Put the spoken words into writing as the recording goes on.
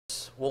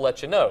we'll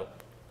let you know.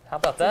 How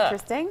about that?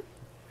 Interesting.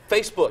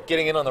 Facebook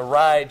getting in on the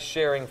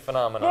ride-sharing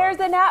phenomenon. There's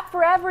an app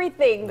for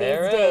everything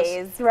these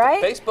days,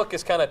 right? Facebook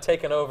is kind of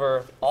taken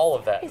over all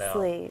of that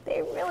Seriously,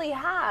 they really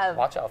have.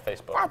 Watch out,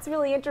 Facebook. That's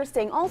really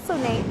interesting. Also,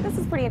 Nate, this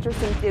is pretty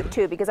interesting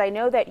too, because I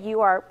know that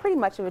you are pretty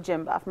much of a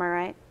gym buff, am I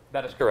right?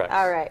 That is correct.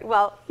 All right.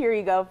 Well, here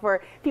you go.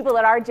 For people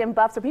that are gym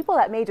buffs or people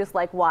that may just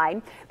like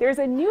wine, there's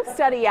a new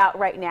study out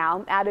right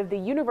now out of the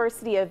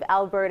University of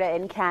Alberta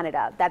in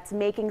Canada that's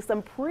making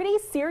some pretty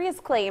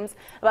serious claims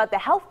about the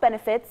health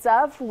benefits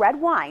of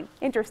red wine.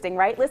 Interesting,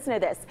 right? Listen to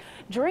this.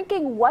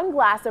 Drinking 1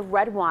 glass of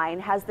red wine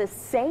has the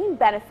same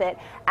benefit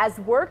as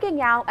working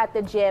out at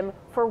the gym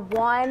for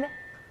 1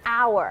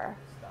 hour.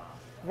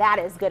 That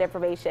is good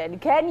information.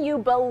 Can you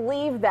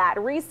believe that?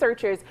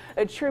 Researchers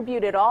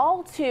attribute it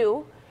all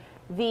to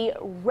the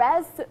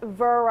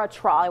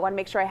resveratrol, I want to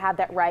make sure I have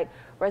that right,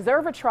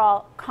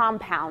 resveratrol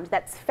compound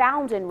that's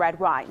found in red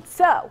wine.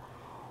 So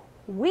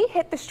we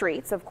hit the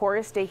streets, of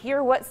course, to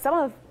hear what some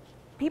of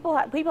people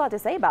have to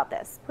say about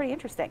this. Pretty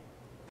interesting.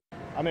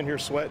 I'm in here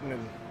sweating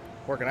and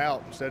working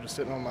out instead of just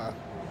sitting on my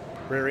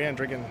rear end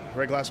drinking a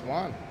red glass of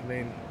wine. I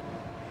mean,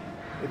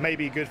 it may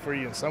be good for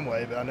you in some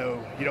way, but I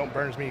know you don't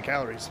burn as many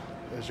calories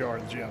as you are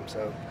in the gym,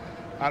 so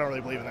I don't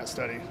really believe in that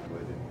study.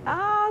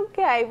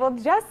 Okay, well,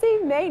 Jesse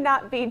may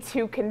not be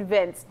too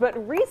convinced,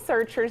 but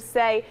researchers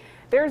say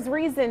there's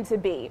reason to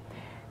be.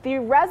 The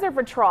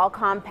resveratrol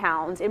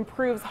compound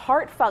improves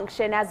heart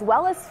function as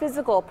well as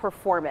physical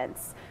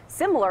performance,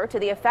 similar to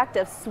the effect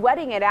of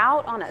sweating it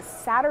out on a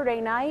Saturday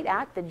night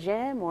at the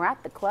gym or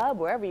at the club,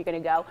 wherever you're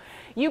going to go.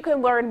 You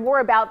can learn more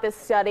about this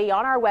study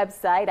on our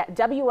website at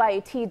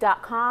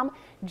WIAT.com.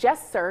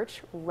 Just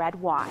search red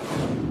wine.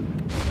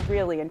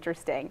 Really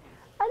interesting.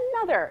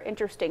 Another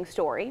interesting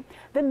story.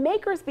 The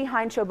makers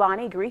behind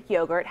Chobani Greek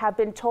yogurt have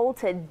been told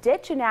to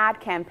ditch an ad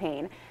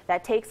campaign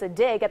that takes a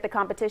dig at the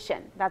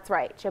competition. That's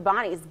right.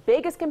 Chobani's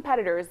biggest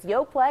competitors,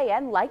 Yoplait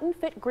and Light and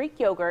Fit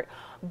Greek yogurt,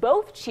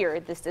 both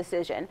cheered this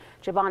decision.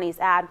 Chobani's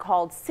ad,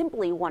 called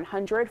Simply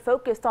 100,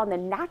 focused on the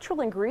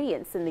natural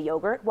ingredients in the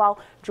yogurt while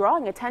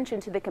drawing attention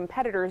to the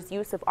competitors'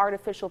 use of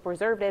artificial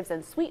preservatives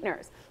and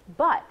sweeteners.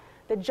 But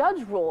the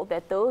judge ruled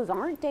that those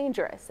aren't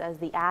dangerous, as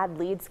the ad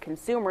leads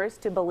consumers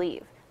to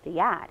believe. The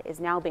ad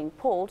is now being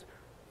pulled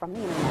from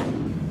the internet.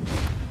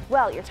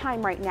 Well, your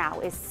time right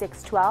now is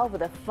 6:12.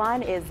 The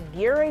fun is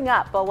gearing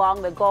up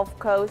along the Gulf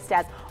Coast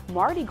as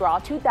Mardi Gras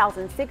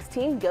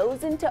 2016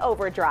 goes into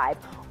overdrive.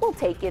 We'll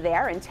take you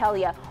there and tell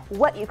you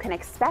what you can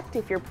expect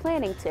if you're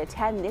planning to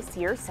attend this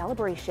year's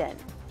celebration.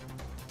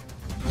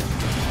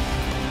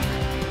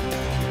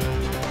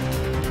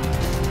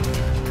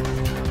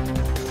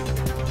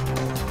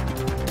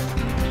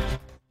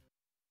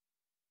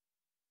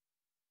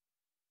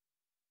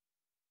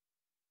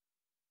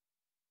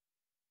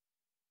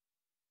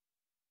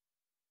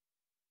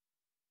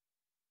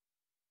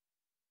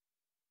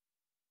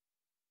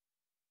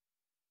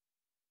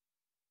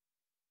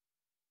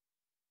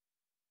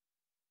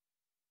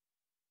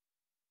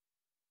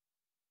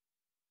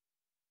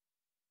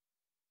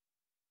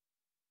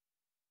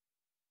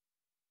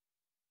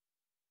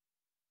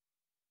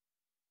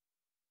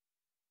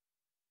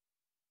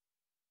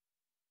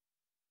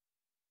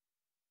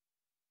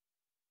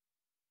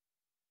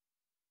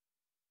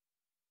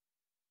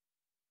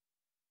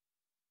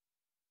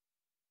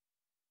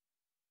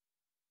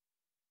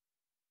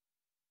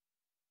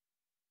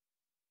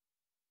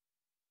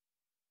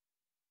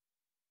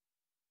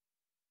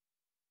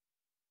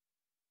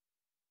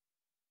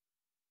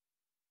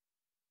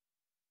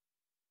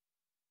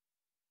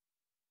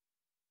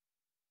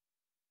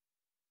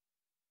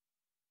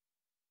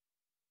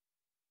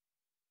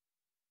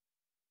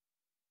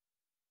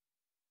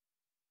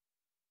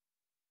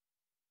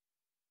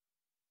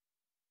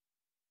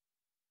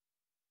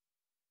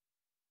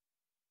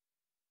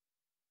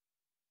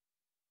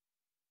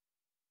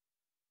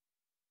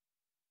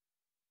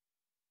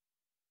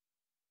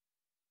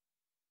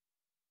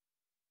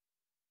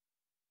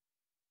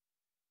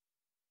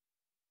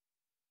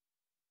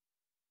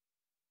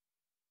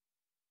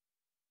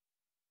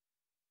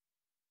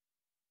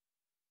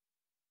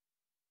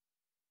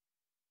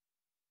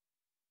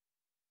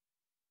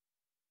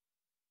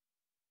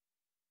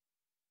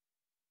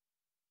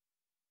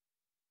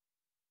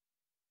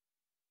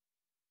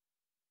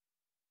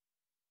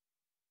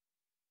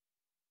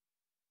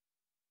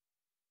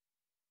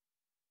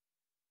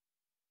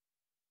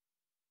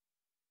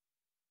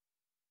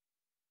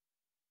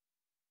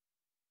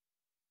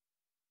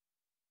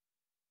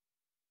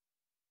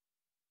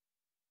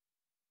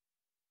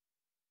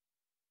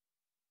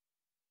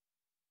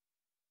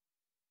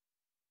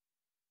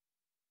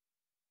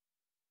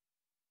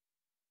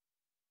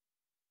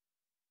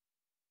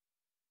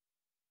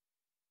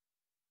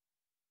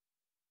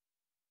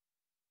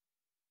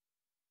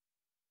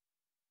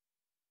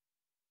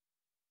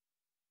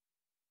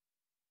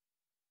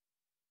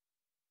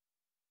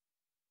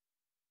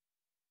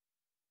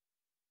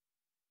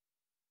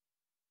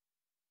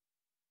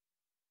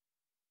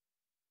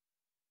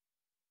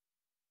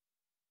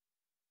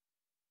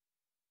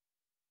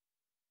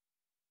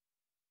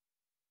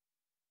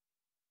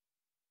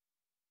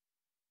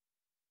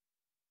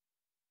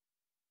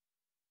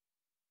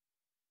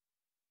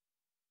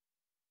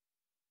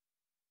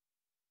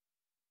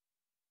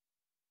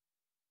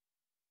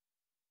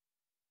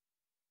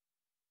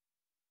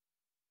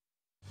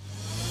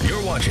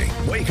 watching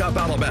Wake Up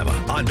Alabama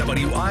on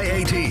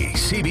WIAT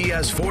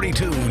CBS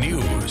 42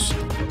 News.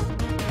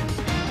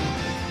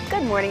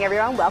 Good morning,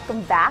 everyone.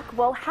 Welcome back.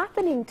 Well,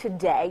 happening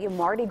today,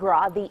 Mardi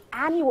Gras, the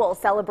annual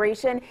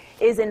celebration,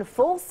 is in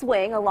full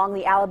swing along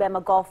the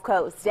Alabama Gulf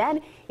Coast. And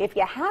if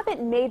you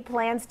haven't made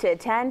plans to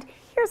attend,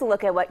 here's a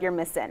look at what you're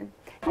missing.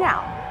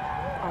 Now,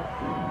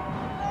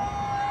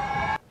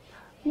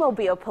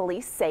 Mobile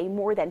police say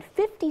more than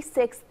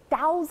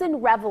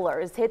 56,000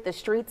 revelers hit the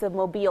streets of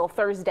Mobile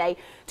Thursday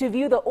to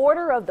view the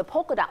Order of the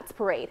Polka Dots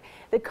parade.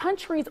 The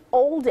country's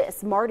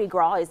oldest Mardi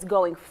Gras is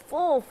going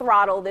full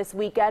throttle this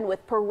weekend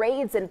with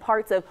parades in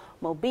parts of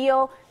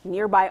Mobile,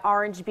 nearby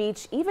Orange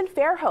Beach, even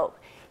Fairhope.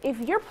 If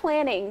you're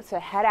planning to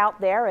head out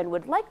there and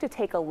would like to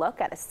take a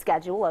look at a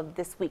schedule of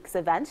this week's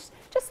events,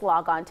 just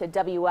log on to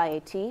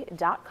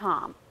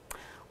WIAT.com.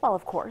 Well,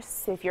 of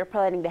course, if you're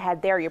planning to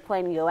head there, you're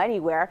planning to go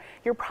anywhere,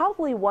 you're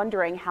probably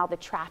wondering how the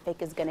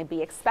traffic is going to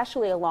be,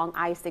 especially along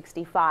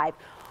I-65.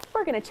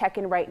 We're going to check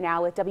in right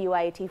now with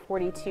WIAT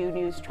 42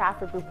 News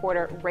traffic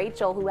reporter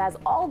Rachel, who has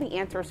all the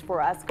answers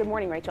for us. Good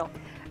morning, Rachel.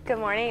 Good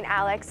morning,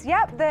 Alex.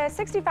 Yep, the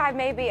 65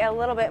 may be a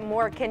little bit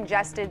more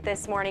congested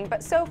this morning,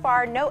 but so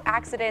far no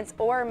accidents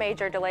or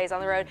major delays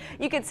on the road.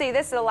 You can see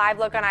this is a live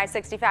look on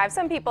I-65.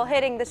 Some people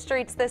hitting the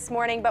streets this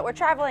morning, but we're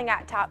traveling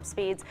at top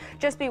speeds.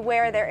 Just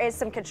beware, there is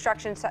some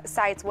construction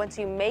sites once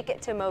you make it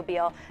to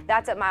Mobile.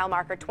 That's at mile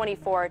marker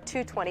 24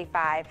 to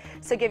 25.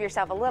 So give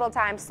yourself a little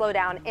time, slow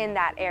down in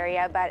that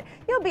area, but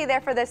you'll be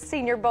there for the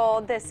Senior Bowl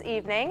this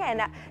evening.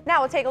 And now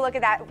we'll take a look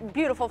at that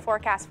beautiful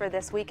forecast for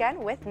this weekend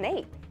with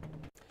Nate.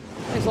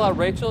 Thanks a lot,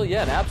 Rachel.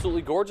 Yeah, an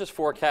absolutely gorgeous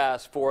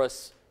forecast for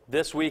us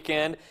this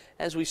weekend.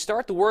 As we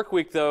start the work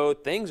week, though,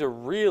 things are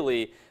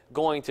really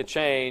going to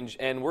change,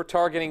 and we're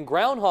targeting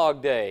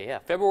Groundhog Day,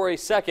 February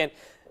 2nd,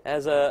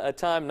 as a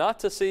time not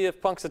to see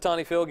if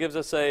Punxsutawney Phil gives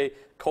us a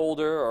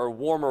colder or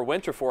warmer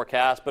winter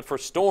forecast, but for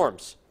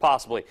storms,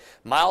 possibly.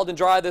 Mild and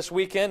dry this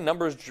weekend,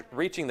 numbers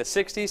reaching the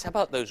 60s. How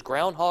about those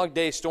Groundhog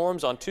Day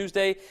storms on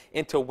Tuesday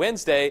into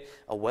Wednesday?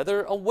 A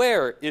weather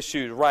aware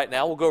issued right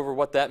now. We'll go over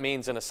what that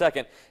means in a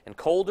second. And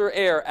colder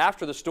air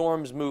after the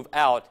storms move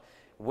out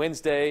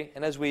Wednesday.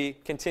 And as we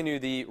continue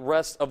the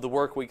rest of the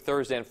work week,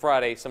 Thursday and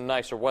Friday, some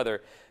nicer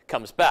weather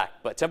comes back.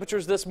 But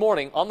temperatures this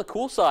morning on the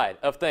cool side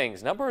of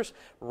things. Numbers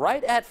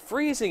right at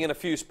freezing in a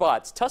few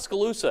spots.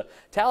 Tuscaloosa,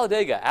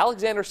 Talladega,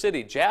 Alexander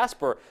City,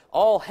 Jasper,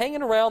 all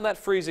hanging around that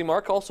freezing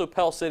mark. Also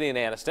Pell City and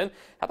Anniston.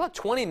 How about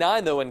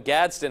 29, though, in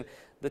Gadsden?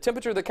 The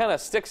temperature that kind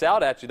of sticks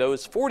out at you, though,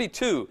 is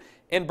 42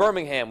 in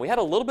Birmingham. We had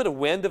a little bit of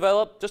wind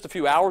develop just a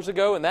few hours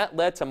ago, and that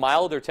led to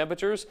milder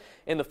temperatures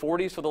in the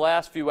 40s for the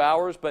last few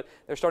hours, but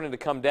they're starting to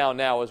come down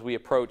now as we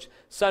approach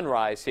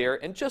sunrise here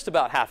in just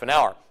about half an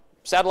hour.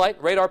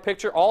 Satellite radar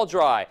picture, all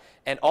dry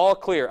and all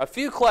clear. A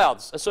few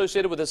clouds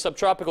associated with a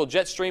subtropical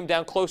jet stream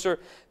down closer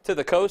to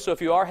the coast. So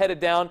if you are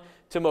headed down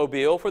to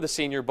Mobile for the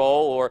Senior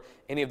Bowl or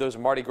any of those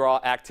Mardi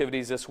Gras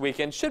activities this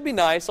weekend, should be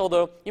nice,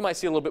 although you might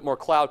see a little bit more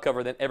cloud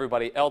cover than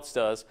everybody else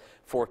does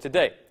for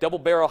today. Double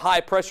barrel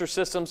high pressure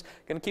systems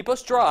going to keep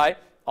us dry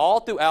all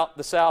throughout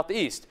the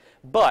southeast.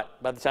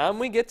 But by the time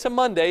we get to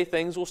Monday,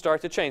 things will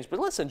start to change. But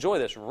let's enjoy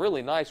this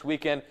really nice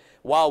weekend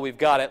while we've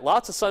got it.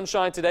 Lots of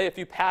sunshine today, a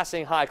few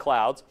passing high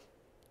clouds.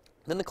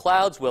 Then the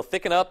clouds will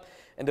thicken up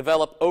and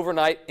develop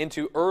overnight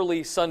into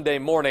early Sunday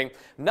morning.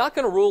 Not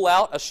going to rule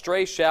out a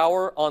stray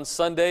shower on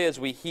Sunday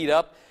as we heat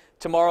up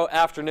tomorrow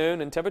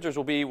afternoon, and temperatures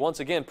will be once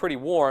again pretty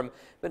warm,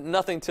 but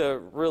nothing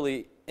to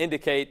really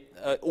indicate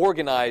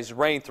organized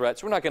rain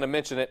threats. We're not going to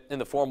mention it in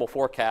the formal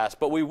forecast,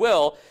 but we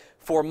will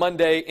for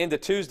Monday into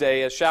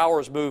Tuesday as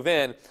showers move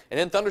in and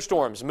then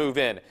thunderstorms move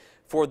in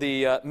for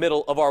the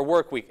middle of our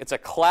work week. It's a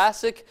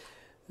classic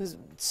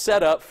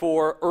setup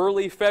for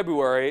early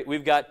February.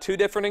 We've got two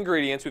different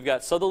ingredients. We've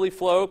got southerly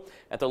flow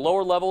at the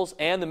lower levels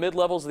and the mid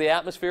levels of the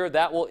atmosphere.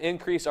 That will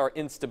increase our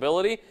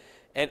instability.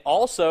 And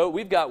also,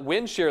 we've got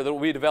wind shear that will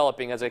be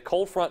developing as a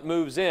cold front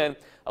moves in.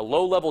 A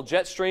low-level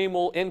jet stream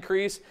will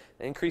increase,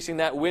 increasing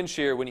that wind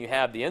shear. When you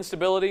have the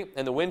instability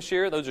and the wind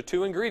shear, those are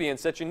two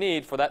ingredients that you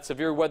need for that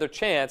severe weather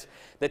chance.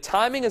 The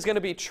timing is going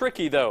to be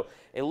tricky, though.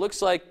 It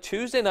looks like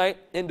Tuesday night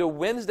into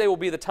Wednesday will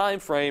be the time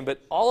frame, but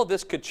all of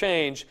this could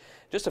change.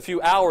 Just a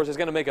few hours is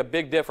going to make a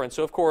big difference.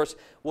 So, of course,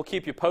 we'll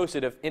keep you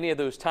posted if any of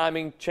those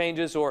timing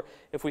changes or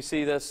if we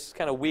see this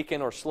kind of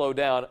weaken or slow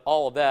down.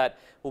 All of that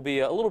will be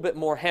a little bit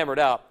more hammered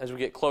out as we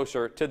get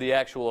closer to the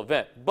actual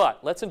event. But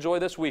let's enjoy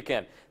this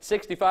weekend.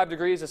 65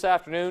 degrees this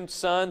afternoon,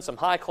 sun, some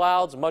high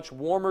clouds, much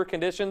warmer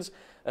conditions.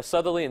 A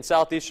southerly and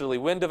southeasterly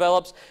wind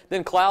develops.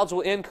 Then clouds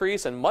will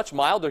increase and much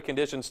milder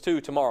conditions, too,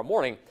 tomorrow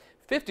morning.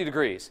 50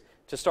 degrees.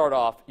 To start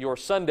off your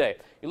Sunday.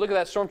 You look at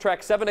that Storm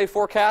Track 7-day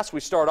forecast. We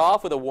start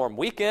off with a warm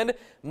weekend.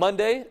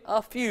 Monday,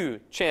 a few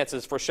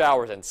chances for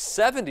showers and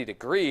 70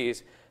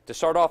 degrees to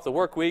start off the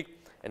work week.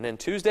 And then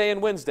Tuesday and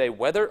Wednesday,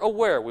 weather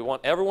aware. We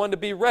want everyone to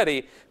be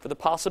ready for the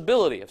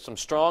possibility of some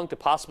strong to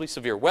possibly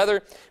severe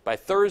weather. By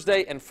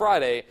Thursday and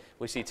Friday,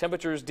 we see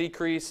temperatures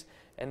decrease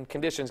and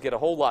conditions get a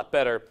whole lot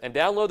better. And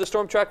download the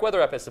Storm Track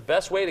weather app. It's the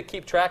best way to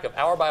keep track of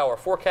hour-by-hour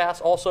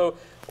forecasts. Also,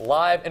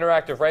 live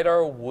interactive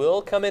radar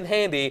will come in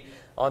handy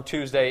on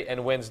Tuesday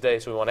and Wednesday.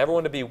 So we want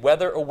everyone to be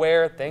weather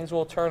aware. Things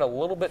will turn a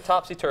little bit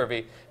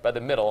topsy-turvy by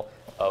the middle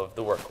of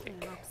the work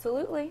week.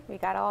 Absolutely. We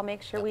got to all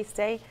make sure we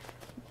stay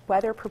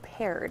weather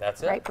prepared.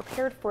 That's it. Right?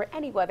 Prepared for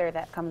any weather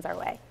that comes our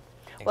way.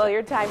 Well,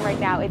 your time right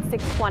now, it's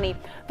 6:20.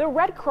 The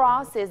Red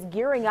Cross is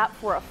gearing up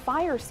for a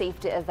fire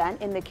safety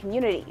event in the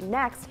community.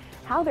 Next,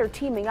 how they're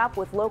teaming up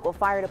with local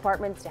fire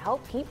departments to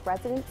help keep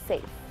residents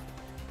safe.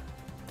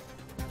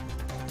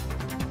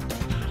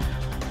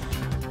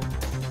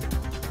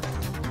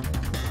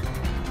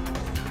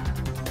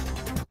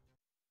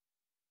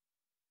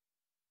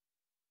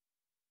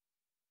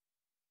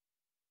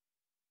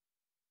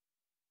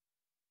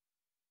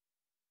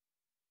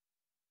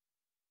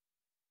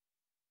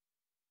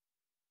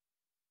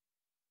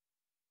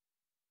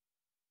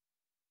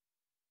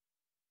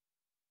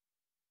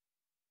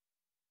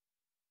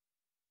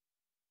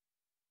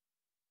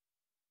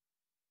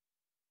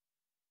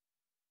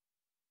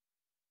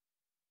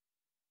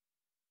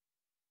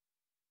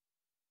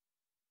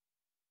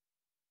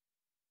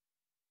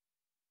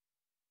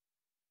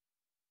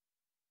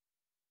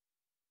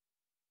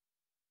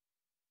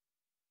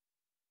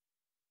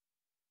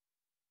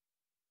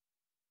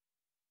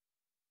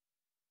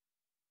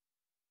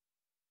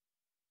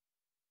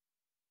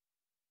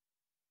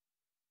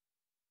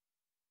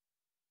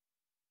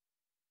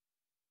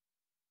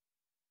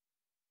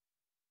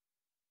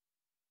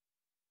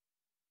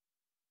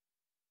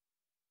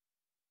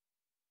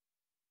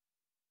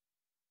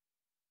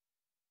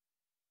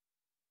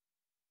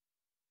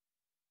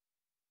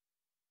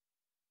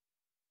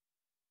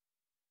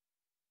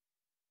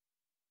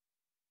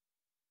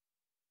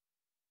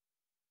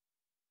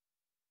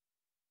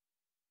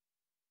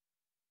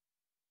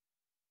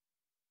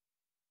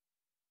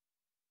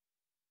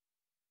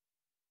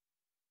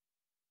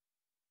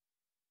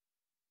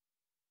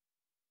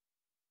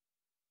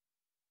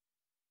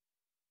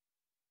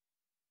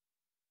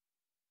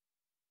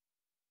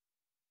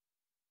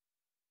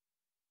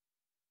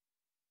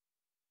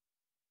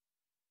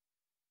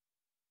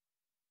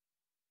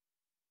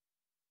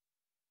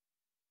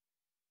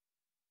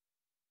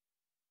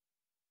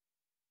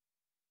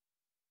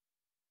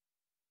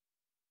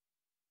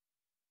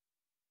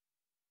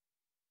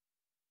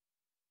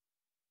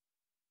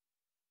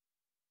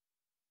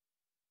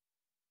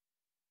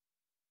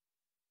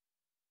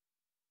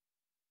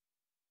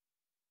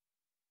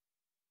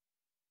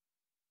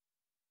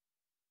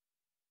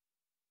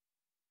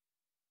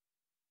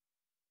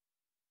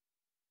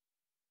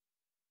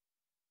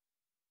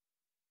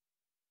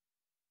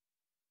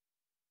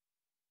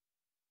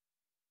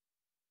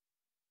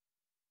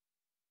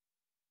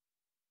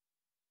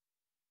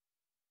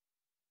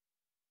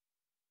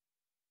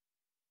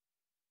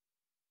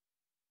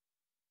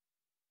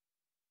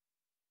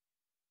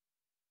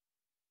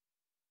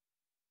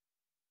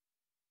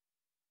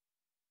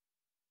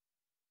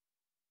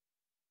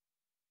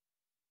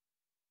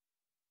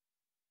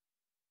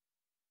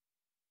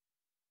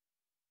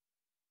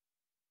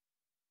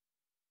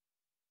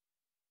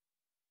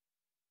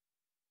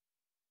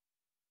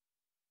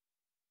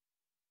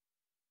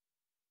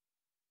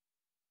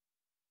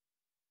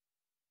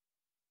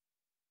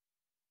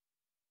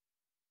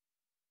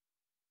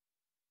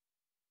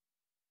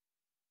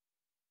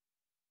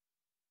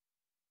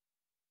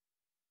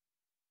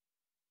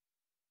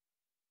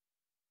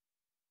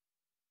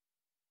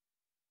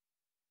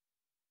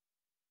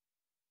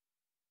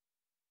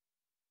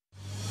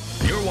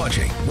 You're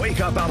watching Wake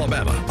Up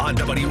Alabama on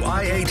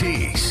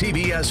WIAT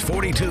CBS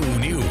 42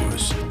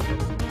 News.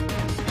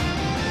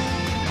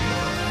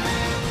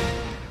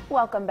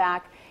 Welcome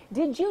back.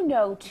 Did you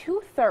know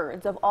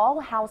 2/3 of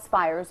all house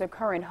fires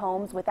occur in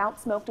homes without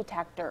smoke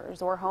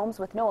detectors or homes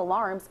with no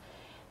alarms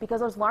because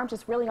those alarms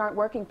just really aren't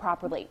working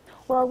properly?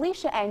 Well,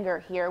 Alicia Anger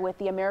here with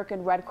the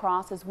American Red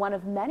Cross is one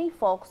of many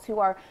folks who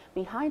are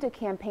behind a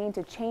campaign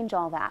to change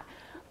all that.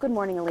 Good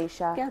morning,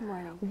 Alicia. Good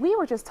morning. We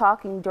were just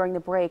talking during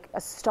the break,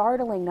 a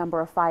startling number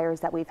of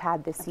fires that we've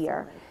had this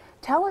year.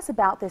 Tell us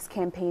about this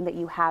campaign that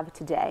you have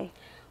today.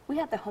 We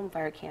have the Home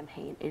Fire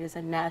Campaign. It is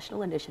a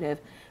national initiative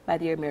by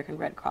the American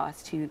Red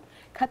Cross to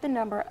cut the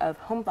number of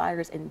home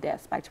fires and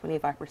deaths by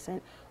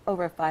 25%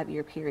 over a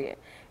 5-year period.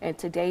 And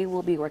today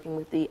we'll be working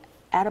with the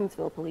the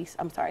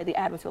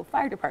Adamsville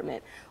Fire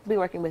Department. We'll be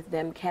working with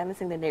them,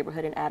 canvassing the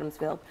neighborhood in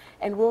Adamsville,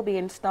 and we'll be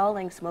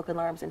installing smoke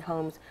alarms in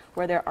homes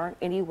where there aren't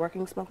any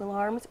working smoke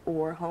alarms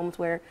or homes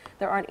where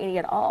there aren't any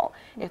at all.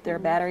 If there are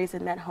batteries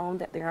in that home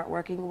that they aren't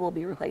working, we'll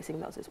be replacing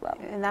those as well.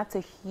 And that's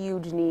a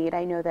huge need.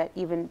 I know that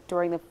even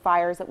during the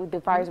fires that we've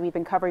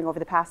been covering over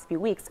the past few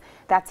weeks,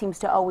 that seems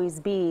to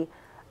always be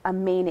a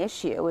main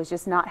issue, is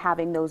just not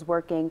having those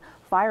working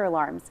fire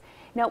alarms.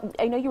 Now,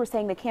 I know you were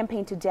saying the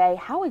campaign today.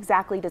 How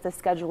exactly does the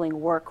scheduling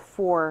work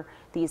for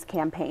these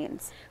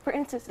campaigns? For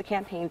instance, the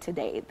campaign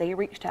today, they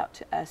reached out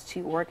to us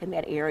to work in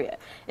that area.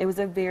 It was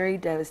a very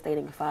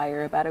devastating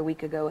fire about a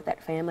week ago with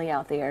that family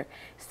out there.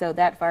 So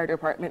that fire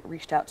department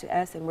reached out to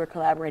us, and we're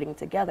collaborating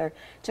together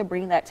to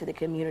bring that to the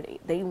community.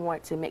 They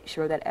want to make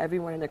sure that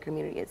everyone in their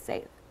community is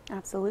safe.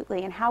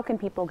 Absolutely. And how can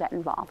people get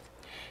involved?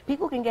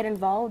 People can get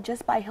involved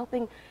just by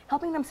helping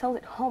themselves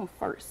at home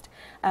first.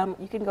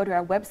 You can go to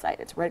our website.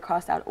 It's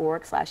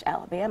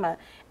redcross.org/Alabama,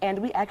 and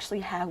we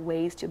actually have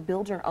ways to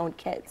build your own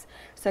kits.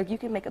 So you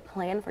can make a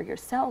plan for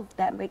yourself.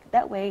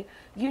 That way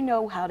you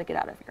know how to get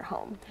out of your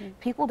home.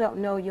 People don't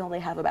know you only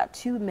have about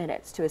 2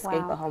 minutes to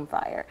escape a home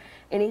fire.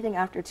 Anything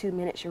after 2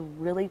 minutes, you're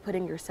really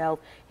putting yourself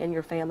and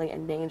your family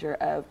in danger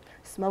of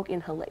smoke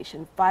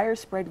inhalation. Fires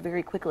spread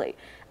very quickly.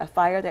 A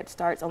fire that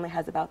starts only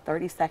has about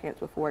 30 seconds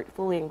before it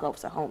fully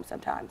engulfs a home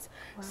sometimes.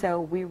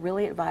 So we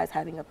really advise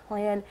having a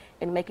plan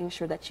and making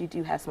sure that you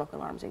do have smoke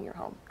alarms in your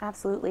home.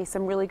 Absolutely.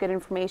 Some really good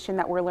information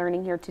that we're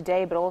learning here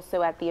today, but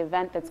also at the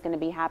event that's going to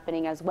be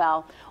happening as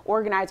well.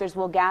 Organizers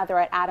will gather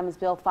at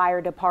Adamsville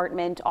Fire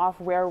Department off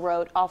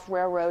Railroad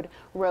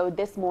Road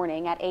this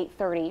morning at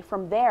 8:30.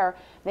 From there,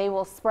 they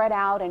will spread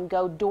out and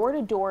go door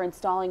to door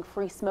installing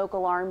free smoke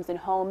alarms in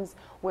homes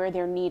where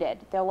they're needed.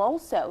 They'll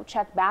also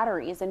check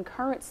batteries and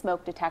current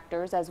smoke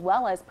detectors, as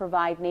well as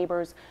provide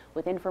neighbors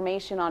with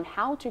information on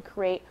how to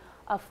create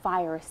a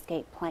fire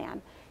escape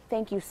plan.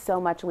 Thank you so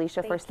much,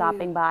 Alicia, for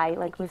stopping by.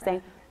 Like we were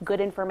saying,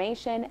 good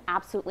information,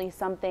 absolutely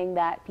something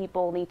that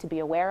people need to be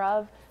aware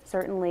of.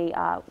 Certainly,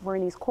 we're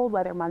in these cold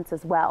weather months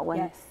as well,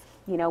 when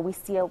you know, we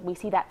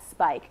see that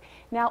spike.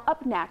 Now,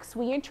 up next,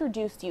 we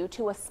introduced you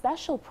to a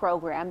special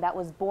program that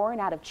was born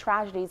out of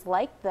tragedies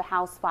like the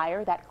house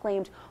fire that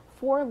claimed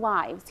 4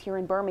 lives here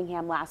in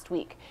Birmingham last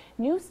week.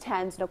 News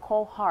 10's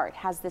Nicole Hart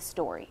has this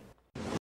story.